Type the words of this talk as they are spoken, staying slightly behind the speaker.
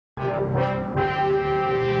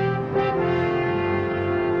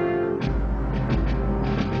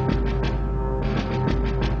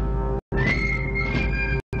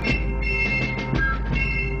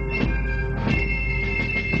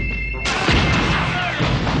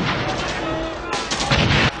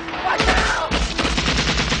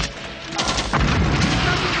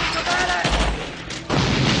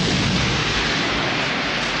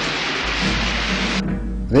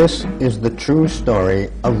This is the true story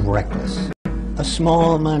of Reckless, a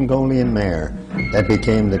small Mongolian mare that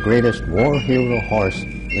became the greatest war hero horse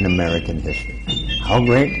in American history. How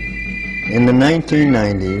great? In the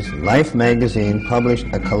 1990s, Life magazine published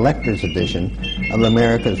a collector's edition of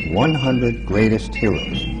America's 100 greatest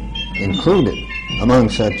heroes. Included among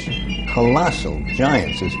such colossal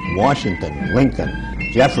giants as Washington, Lincoln,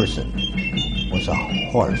 Jefferson was a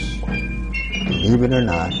horse. Believe it or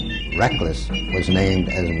not, Reckless was named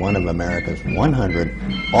as one of America's 100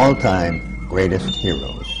 all-time greatest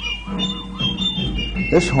heroes.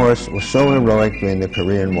 This horse was so heroic during the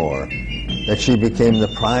Korean War that she became the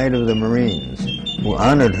pride of the Marines, who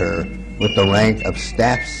honored her with the rank of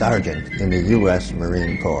Staff Sergeant in the U.S.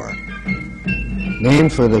 Marine Corps.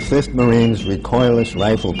 Named for the 5th Marines Recoilless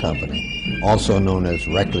Rifle Company, also known as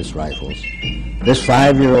Reckless Rifles, this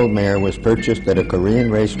 5-year-old mare was purchased at a Korean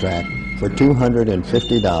racetrack for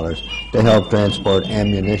 $250 to help transport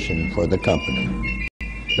ammunition for the company.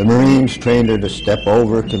 The Marines trained her to step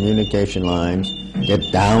over communication lines,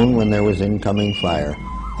 get down when there was incoming fire,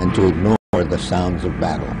 and to ignore the sounds of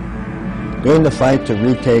battle. During the fight to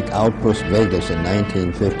retake Outpost Vegas in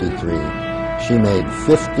 1953, she made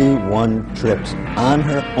 51 trips on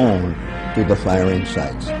her own to the firing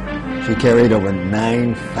sites. She carried over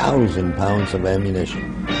 9,000 pounds of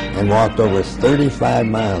ammunition and walked over 35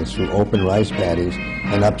 miles through open rice paddies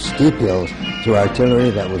and up steep hills to artillery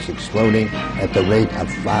that was exploding at the rate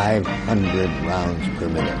of 500 rounds per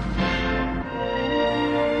minute.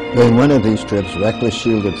 During one of these trips, Reckless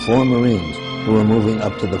shielded 4 Marines who were moving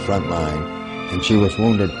up to the front line, and she was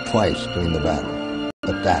wounded twice during the battle.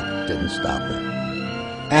 But that didn't stop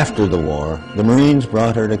her. After the war, the Marines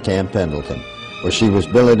brought her to Camp Pendleton, where she was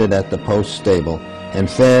billeted at the post stable and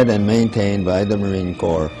fed and maintained by the Marine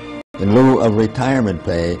Corps in lieu of retirement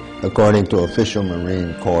pay according to official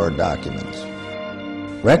Marine Corps documents.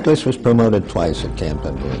 Reckless was promoted twice at Camp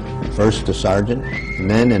Pendleton, first to sergeant and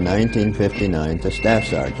then in 1959 to staff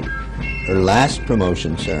sergeant. Her last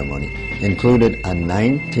promotion ceremony included a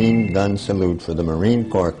 19-gun salute for the Marine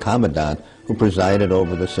Corps Commandant who presided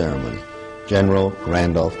over the ceremony, General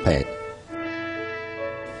Randolph Pate.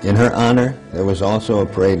 In her honor, there was also a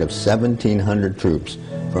parade of 1,700 troops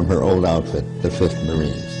from her old outfit, the 5th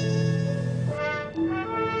Marines.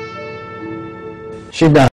 She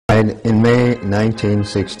died in May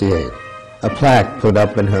 1968. A plaque put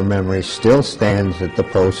up in her memory still stands at the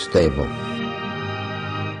post stable.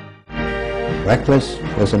 Reckless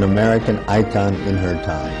was an American icon in her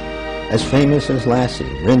time, as famous as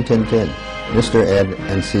Lassie, Rin Tin Tin, Mr. Ed,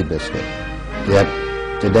 and Seabiscuit. Yet,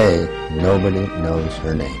 today, nobody knows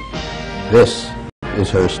her name. This is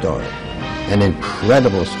her story, an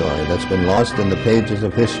incredible story that's been lost in the pages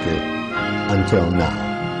of history until now.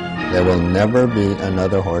 There will never be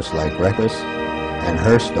another horse like Reckless, and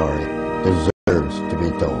her story deserves to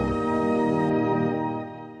be told.